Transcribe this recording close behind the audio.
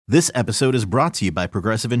This episode is brought to you by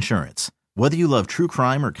Progressive Insurance. Whether you love true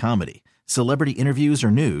crime or comedy, celebrity interviews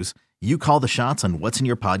or news, you call the shots on what's in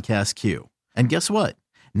your podcast queue. And guess what?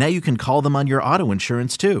 Now you can call them on your auto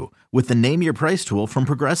insurance too with the Name Your Price tool from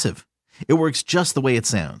Progressive. It works just the way it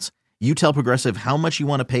sounds. You tell Progressive how much you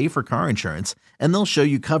want to pay for car insurance, and they'll show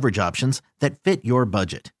you coverage options that fit your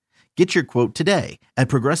budget. Get your quote today at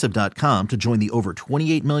Progressive.com to join the over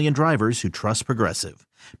 28 million drivers who trust Progressive.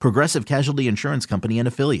 Progressive Casualty Insurance Company and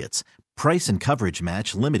Affiliates. Price and coverage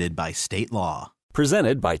match limited by state law.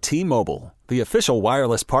 Presented by T-Mobile, the official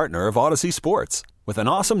wireless partner of Odyssey Sports. With an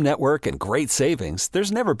awesome network and great savings,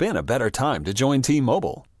 there's never been a better time to join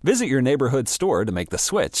T-Mobile. Visit your neighborhood store to make the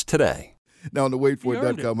switch today. Now on the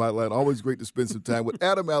WaitFor.com hotline, always great to spend some time with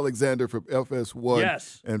Adam Alexander from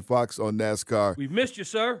FS1 and Fox on NASCAR. We've missed you,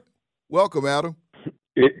 sir. Welcome, Adam.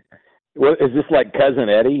 Well, is this like Cousin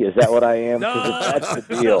Eddie? Is that what I am? No, that's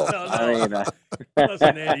the deal. No.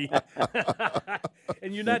 Cousin Eddie.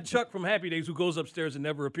 And you're not Chuck from Happy Days who goes upstairs and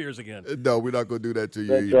never appears again. No, we're not going to do that to you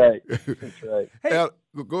That's either. right. That's right. Hey, Adam,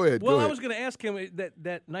 go ahead. Well, I was going to ask him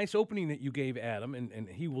that nice opening that you gave Adam, and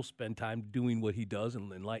he will spend time doing what he does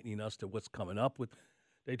and enlightening us to what's coming up with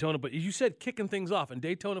Daytona. But you said kicking things off, and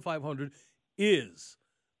Daytona 500 is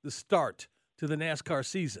the start to the NASCAR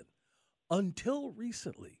season. Until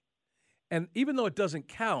recently. And even though it doesn't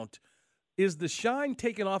count, is the shine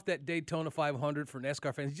taken off that Daytona 500 for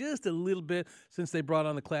NASCAR fans just a little bit since they brought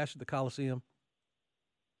on the Clash at the Coliseum?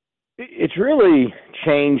 It's really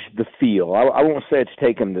changed the feel. I won't say it's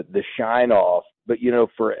taken the shine off, but,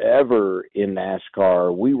 forever in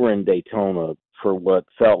NASCAR, we were in Daytona for what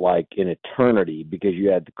felt like an eternity because you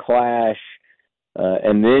had the Clash,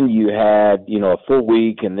 and then you had, a full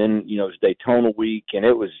week, and then, it was Daytona week, and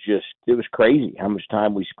it was crazy how much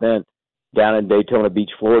time we spent down in Daytona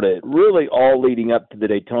Beach, Florida, really all leading up to the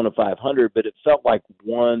Daytona 500, but it felt like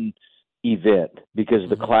one event because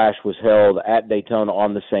the Clash was held at Daytona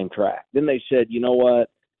on the same track. Then they said, you know what,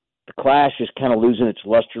 the Clash is kind of losing its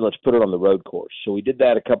luster, let's put it on the road course. So we did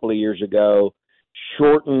that a couple of years ago,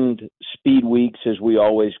 shortened speed weeks, as we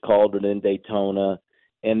always called it in Daytona.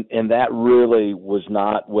 And that really was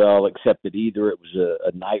not well accepted either. It was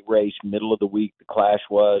a night race, middle of the week, the Clash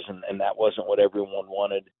was, and that wasn't what everyone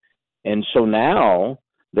wanted. And so now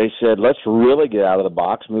they said, let's really get out of the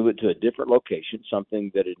box, move it to a different location,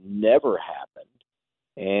 something that had never happened.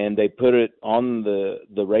 And they put it on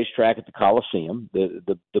the racetrack at the Coliseum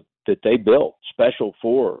that they built special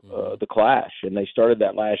for the Clash. And they started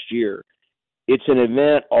that last year. It's an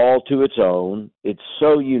event all to its own. It's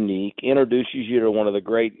so unique, introduces you to one of the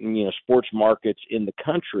great, sports markets in the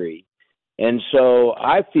country. And so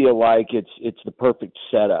I feel like it's the perfect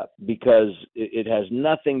setup because it has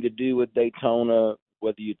nothing to do with Daytona,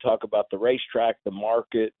 whether you talk about the racetrack, the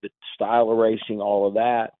market, the style of racing, all of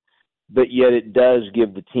that. But yet it does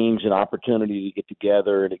give the teams an opportunity to get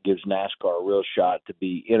together, and it gives NASCAR a real shot to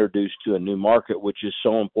be introduced to a new market, which is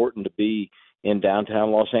so important to be in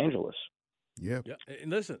downtown Los Angeles. Yeah.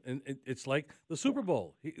 And listen, and it's like the Super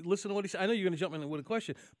Bowl. Listen to what he said. I know you're going to jump in with a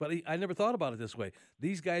question, but I never thought about it this way.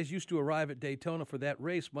 These guys used to arrive at Daytona for that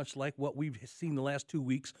race, much like what we've seen the last 2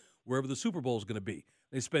 weeks, wherever the Super Bowl is going to be.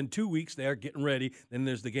 They spend 2 weeks there getting ready, then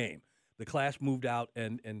there's the game. The Clash moved out,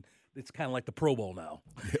 and it's kind of like the Pro Bowl now,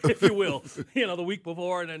 if you will. The week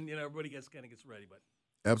before, and then everybody gets ready. But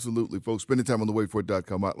absolutely, folks. Spending time on the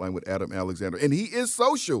WaitFor.com hotline with Adam Alexander, and he is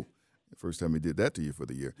social. First time he did that to you for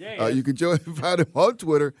the year. Yeah, you can find him on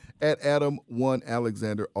Twitter at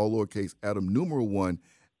Adam1Alexander, all lowercase, Adam numeral 1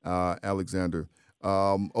 Alexander.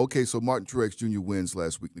 Okay, so Martin Truex Jr. wins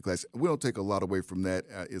last week in the Clash. We don't take a lot away from that.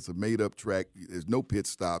 It's a made-up track. There's no pit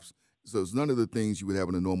stops. So it's none of the things you would have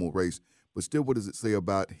in a normal race. But still, what does it say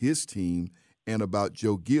about his team and about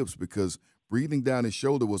Joe Gibbs? Because breathing down his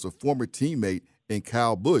shoulder was a former teammate in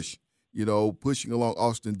Kyle Busch, pushing along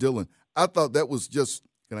Austin Dillon. I thought that was just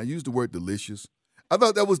 – can I use the word delicious? I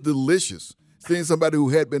thought that was delicious, seeing somebody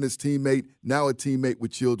who had been his teammate, now a teammate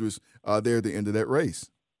with Childress there at the end of that race.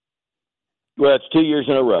 Well, it's 2 years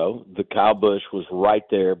in a row. The Kyle Busch was right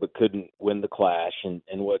there but couldn't win the Clash. And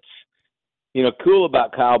what's cool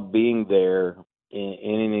about Kyle being there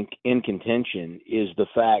in contention is the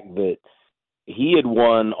fact that he had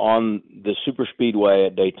won on the super speedway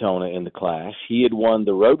at Daytona in the Clash. He had won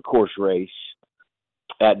the road course race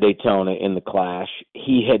at Daytona in the Clash.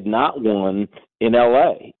 He had not won in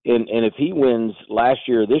L.A. And if he wins last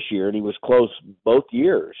year or this year, and he was close both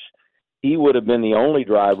years, he would have been the only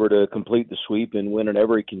driver to complete the sweep and win in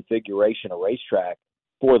every configuration of racetrack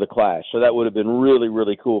for the Clash. So that would have been really,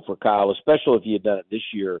 really cool for Kyle, especially if he had done it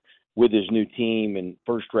this year with his new team and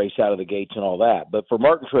first race out of the gates and all that. But for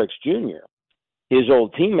Martin Truex Jr., his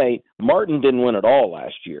old teammate. Martin didn't win at all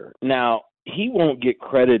last year. Now, he won't get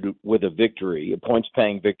credited with a victory, a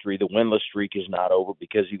points-paying victory. The winless streak is not over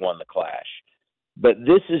because he won the Clash. But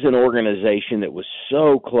this is an organization that was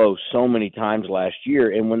so close so many times last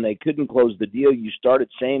year, and when they couldn't close the deal, you started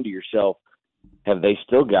saying to yourself, have they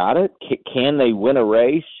still got it? Can they win a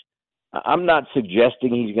race? I'm not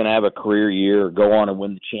suggesting he's going to have a career year or go on and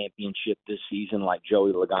win the championship this season like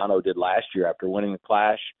Joey Logano did last year after winning the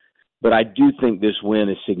Clash, but I do think this win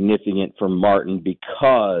is significant for Martin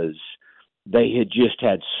because they had just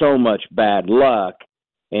had so much bad luck,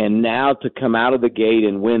 and now to come out of the gate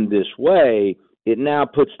and win this way, it now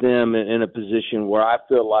puts them in a position where I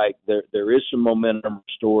feel like there is some momentum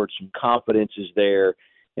restored, some confidence is there,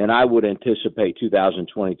 and I would anticipate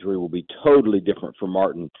 2023 will be totally different for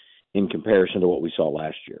Martin in comparison to what we saw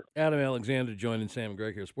last year. Adam Alexander joining Sam and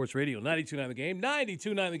Greg here, Sports Radio 92.9 The Game,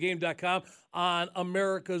 92.9thegame.com on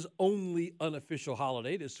America's only unofficial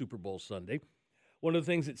holiday, this Super Bowl Sunday. One of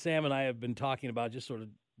the things that Sam and I have been talking about, just sort of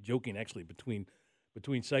joking actually between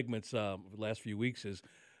segments over the last few weeks, is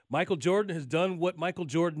Michael Jordan has done what Michael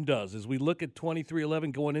Jordan does. As we look at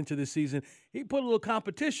 23-11 going into this season, he put a little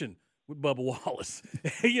competition with Bubba Wallace.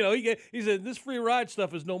 He said, this free ride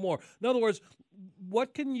stuff is no more. In other words,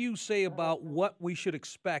 what can you say about what we should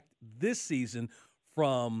expect this season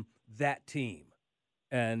from that team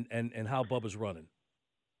and how Bubba's running?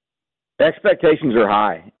 The expectations are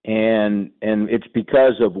high, and it's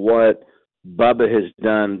because of what Bubba has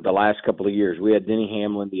done the last couple of years. We had Denny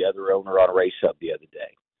Hamlin, the other owner, on a race up the other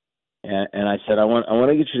day. And I said, I want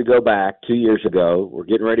to get you to go back 2 years ago. We're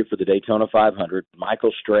getting ready for the Daytona 500.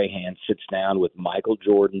 Michael Strahan sits down with Michael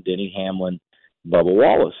Jordan, Denny Hamlin, Bubba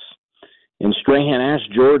Wallace. And Strahan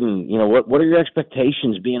asked Jordan, what are your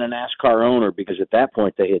expectations being a NASCAR owner? Because at that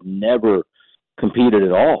point they had never competed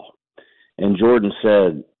at all. And Jordan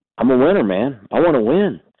said, I'm a winner, man. I want to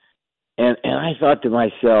win. And I thought to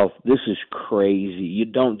myself, this is crazy. You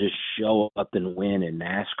don't just show up and win in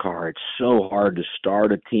NASCAR. It's so hard to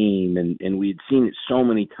start a team. And we'd seen it so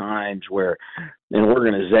many times where an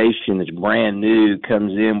organization that's brand new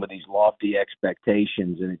comes in with these lofty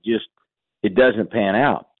expectations and it doesn't pan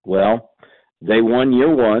out. Well, they won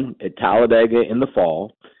year one at Talladega in the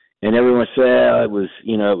fall. And everyone said it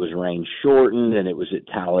was rain shortened and it was at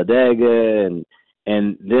Talladega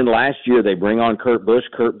and then last year they bring on Kurt Busch.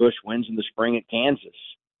 Kurt Busch wins in the spring at Kansas.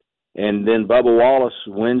 And then Bubba Wallace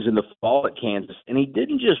wins in the fall at Kansas. And he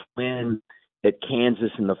didn't just win at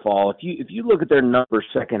Kansas in the fall. If you look at their numbers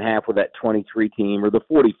second half with that 23 team or the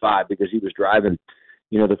 45, because he was driving,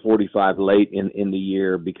 the 45 late in the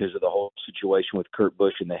year because of the whole situation with Kurt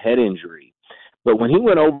Busch and the head injury. But when he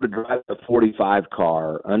went over to drive the 45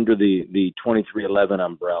 car under the 23-11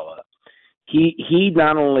 umbrella, he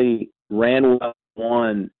not only ran well,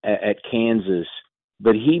 won at Kansas,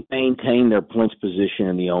 but he maintained their points position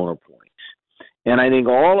in the owner points. And I think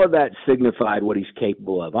all of that signified what he's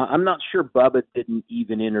capable of. I'm not sure Bubba didn't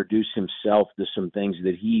even introduce himself to some things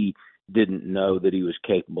that he didn't know that he was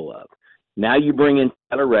capable of. Now you bring in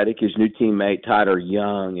Tyler Reddick, his new teammate. Tyler,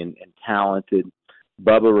 young and talented.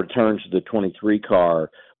 Bubba returns to the 23 car.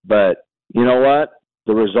 But you know what?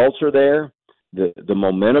 The results are there. The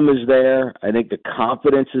momentum is there. I think the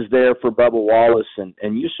confidence is there for Bubba Wallace,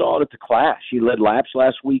 and you saw it at the Clash. He led laps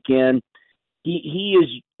last weekend.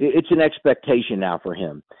 It's an expectation now for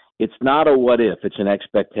him. It's not a what if, it's an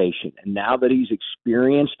expectation. And now that he's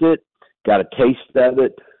experienced it, got a taste of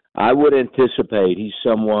it, I would anticipate he's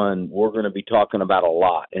someone we're going to be talking about a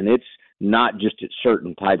lot. And it's not just at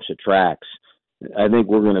certain types of tracks. I think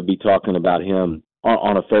we're going to be talking about him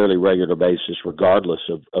on a fairly regular basis, regardless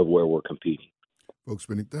of where we're competing. Folks,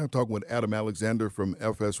 spending time talking with Adam Alexander from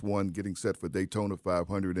FS1, getting set for Daytona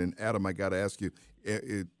 500. And Adam, I got to ask you,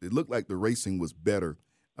 it looked like the racing was better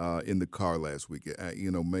in the car last week.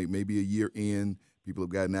 Maybe a year in, people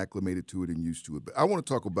have gotten acclimated to it and used to it. But I want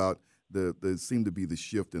to talk about the seemed to be the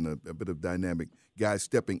shift in a bit of dynamic, guys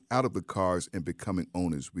stepping out of the cars and becoming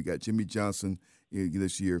owners. We got Jimmy Johnson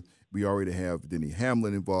this year. We already have Denny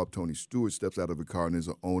Hamlin involved. Tony Stewart steps out of the car and is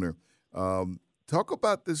an owner. Talk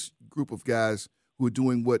about this group of guys who are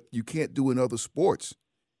doing what you can't do in other sports.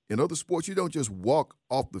 In other sports, you don't just walk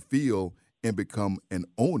off the field and become an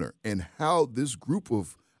owner, and how this group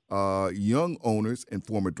of young owners and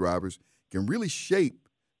former drivers can really shape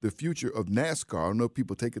the future of NASCAR. I don't know if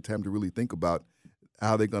people take the time to really think about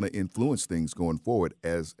how they're going to influence things going forward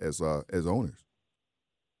as owners.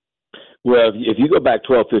 Well, if you go back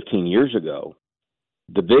 12, 15 years ago,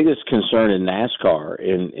 the biggest concern in NASCAR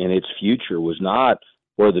in its future was not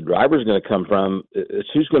where the driver's going to come from. It's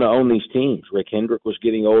who's going to own these teams. Rick Hendrick was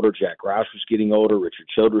getting older. Jack Roush was getting older. Richard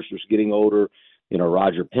Childress was getting older.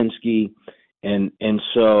 Roger Penske. And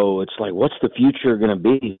so it's like, what's the future going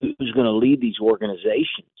to be? Who's going to lead these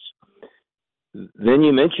organizations? Then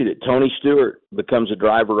you mentioned it. Tony Stewart becomes a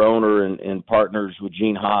driver owner and partners with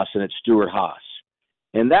Gene Haas, and it's Stewart Haas.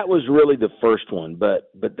 And that was really the first one,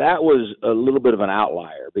 but that was a little bit of an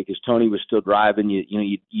outlier because Tony was still driving.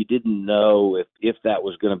 You didn't know if that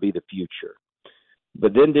was going to be the future.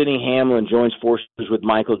 But then Denny Hamlin joins forces with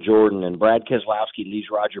Michael Jordan, and Brad Keselowski leaves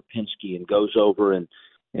Roger Penske and goes over and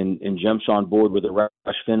jumps on board with the Rush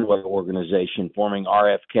Fenway organization, forming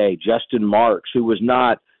RFK. Justin Marks, who was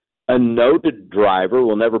not a noted driver,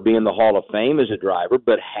 will never be in the Hall of Fame as a driver,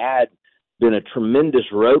 but had been a tremendous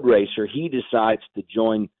road racer. He decides to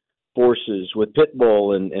join forces with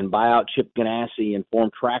Pitbull and buy out Chip Ganassi and form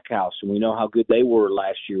Trackhouse. And we know how good they were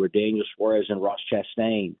last year with Daniel Suarez and Ross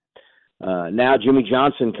Chastain. Now Jimmy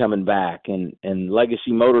Johnson coming back and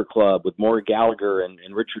Legacy Motor Club with Maury Gallagher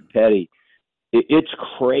and Richard Petty. It's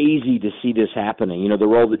crazy to see this happening. The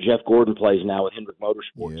role that Jeff Gordon plays now with Hendrick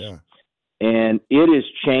Motorsports. Yeah. And it has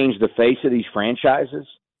changed the face of these franchises.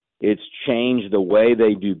 It's changed the way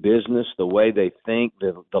they do business, the way they think,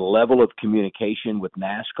 the level of communication with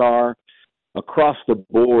NASCAR. Across the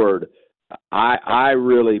board, I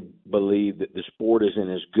really believe that the sport is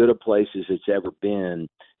in as good a place as it's ever been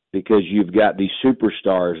because you've got these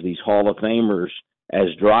superstars, these Hall of Famers as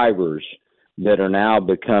drivers that are now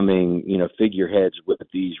becoming, figureheads with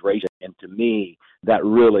these races. And to me, that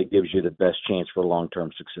really gives you the best chance for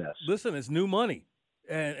long-term success. Listen, it's new money.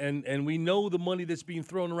 And we know the money that's being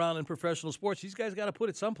thrown around in professional sports. These guys got to put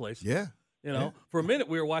it someplace. Yeah. For a minute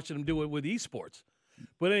we were watching them do it with esports.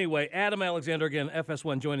 But anyway, Adam Alexander again,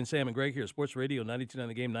 FS1, joining Sam and Greg here, Sports Radio 92.9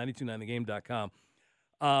 The Game, 92.9thegame.com.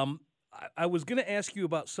 I was going to ask you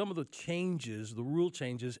about some of the changes, the rule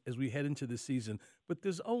changes as we head into the season, but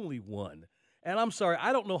there's only one. And I'm sorry,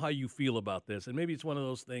 I don't know how you feel about this, and maybe it's one of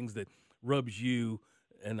those things that rubs you,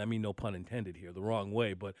 and I mean no pun intended here, the wrong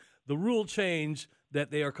way, but the rule change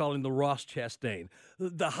that they are calling the Ross Chastain.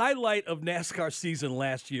 The highlight of NASCAR season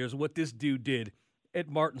last year is what this dude did at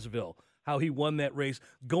Martinsville, how he won that race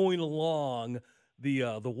going along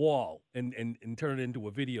the wall and turn it into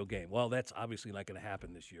a video game. Well, that's obviously not going to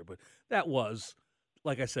happen this year, but that was,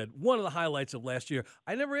 like I said, one of the highlights of last year.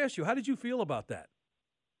 I never asked you, how did you feel about that?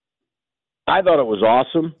 I thought it was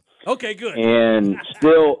awesome. Okay, good. And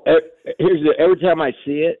still, every time I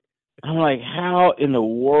see it, I'm like, how in the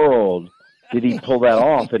world did he pull that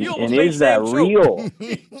off? And is that real?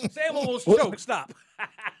 Sam almost choked. Stop.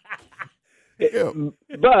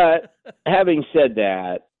 But having said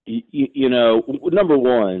that, number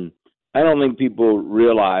one, I don't think people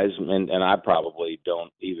realize, and I probably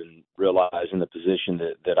don't even realize in the position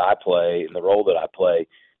that I play, in the role that I play,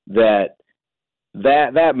 that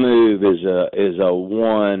move is a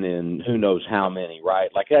one in who knows how many, right?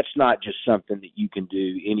 Like that's not just something that you can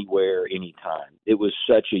do anywhere, anytime. It was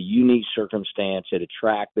such a unique circumstance at a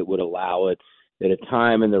track that would allow it, at a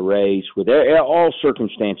time in the race, with all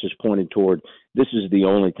circumstances pointed toward this is the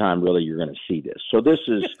only time really you're going to see this. So this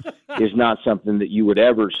is not something that you would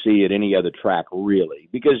ever see at any other track, really.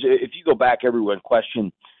 Because if you go back, everyone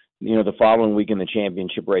questioned, the following week in the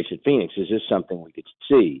championship race at Phoenix, is this something we could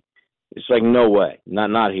see? It's like, no way,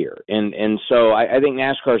 not here. And so I think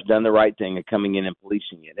NASCAR's done the right thing of coming in and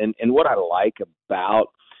policing it. And what I like about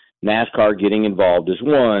NASCAR getting involved is,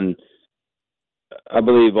 one, I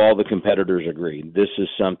believe all the competitors agree this is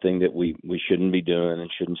something that we shouldn't be doing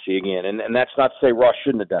and shouldn't see again. And that's not to say Ross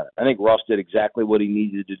shouldn't have done it. I think Ross did exactly what he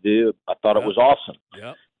needed to do. I thought it was awesome.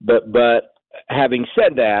 Yep. But having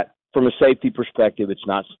said that, from a safety perspective, it's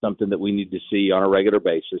not something that we need to see on a regular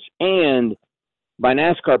basis. And by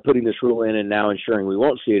NASCAR putting this rule in and now ensuring we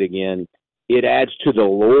won't see it again, it adds to the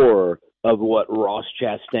lore of what Ross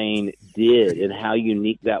Chastain did and how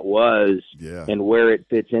unique that was, and where it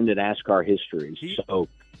fits into NASCAR history.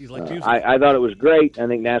 He's like music. I thought it was great. I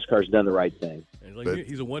think NASCAR's done the right thing.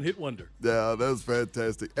 He's a one-hit wonder. Yeah, that was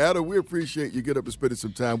fantastic. Adam, we appreciate you getting up and spending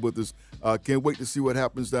some time with us. Can't wait to see what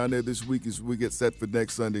happens down there this week as we get set for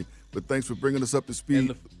next Sunday. But thanks for bringing us up to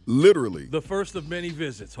speed, literally. The first of many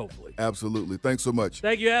visits, hopefully. Absolutely. Thanks so much.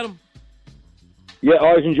 Thank you, Adam. Yeah,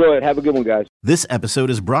 always enjoy it. Have a good one, guys. This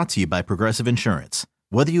episode is brought to you by Progressive Insurance.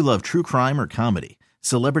 Whether you love true crime or comedy,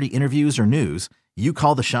 celebrity interviews or news, you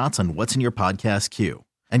call the shots on what's in your podcast queue.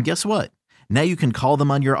 And guess what? Now you can call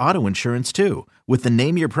them on your auto insurance too with the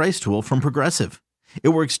Name Your Price tool from Progressive. It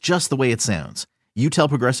works just the way it sounds. You tell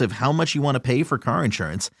Progressive how much you want to pay for car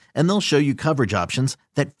insurance, and they'll show you coverage options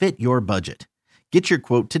that fit your budget. Get your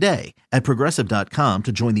quote today at Progressive.com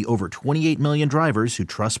to join the over 28 million drivers who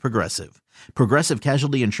trust Progressive. Progressive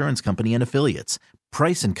Casualty Insurance Company and Affiliates.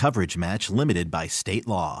 Price and coverage match limited by state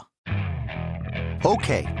law.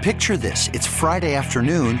 Okay, picture this. It's Friday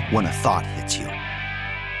afternoon when a thought hits you.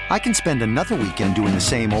 I can spend another weekend doing the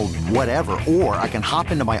same old whatever, or I can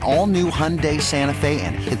hop into my all-new Hyundai Santa Fe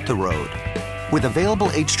and hit the road. With available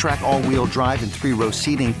H-Track all-wheel drive and 3-row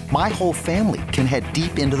seating, my whole family can head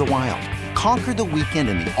deep into the wild. Conquer the weekend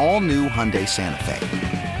in the all-new Hyundai Santa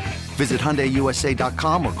Fe. Visit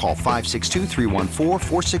HyundaiUSA.com or call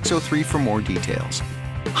 562-314-4603 for more details.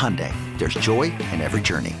 Hyundai, there's joy in every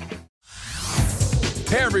journey.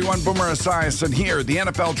 Hey everyone, Boomer Esiason here. The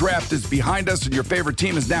NFL Draft is behind us and your favorite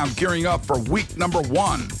team is now gearing up for week number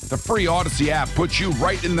 1. The free Odyssey app puts you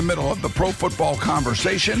right in the middle of the pro football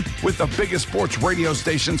conversation with the biggest sports radio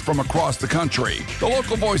stations from across the country. The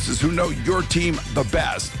local voices who know your team the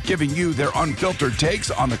best, giving you their unfiltered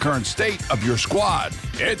takes on the current state of your squad.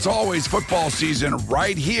 It's always football season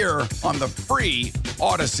right here on the free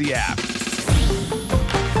Odyssey app.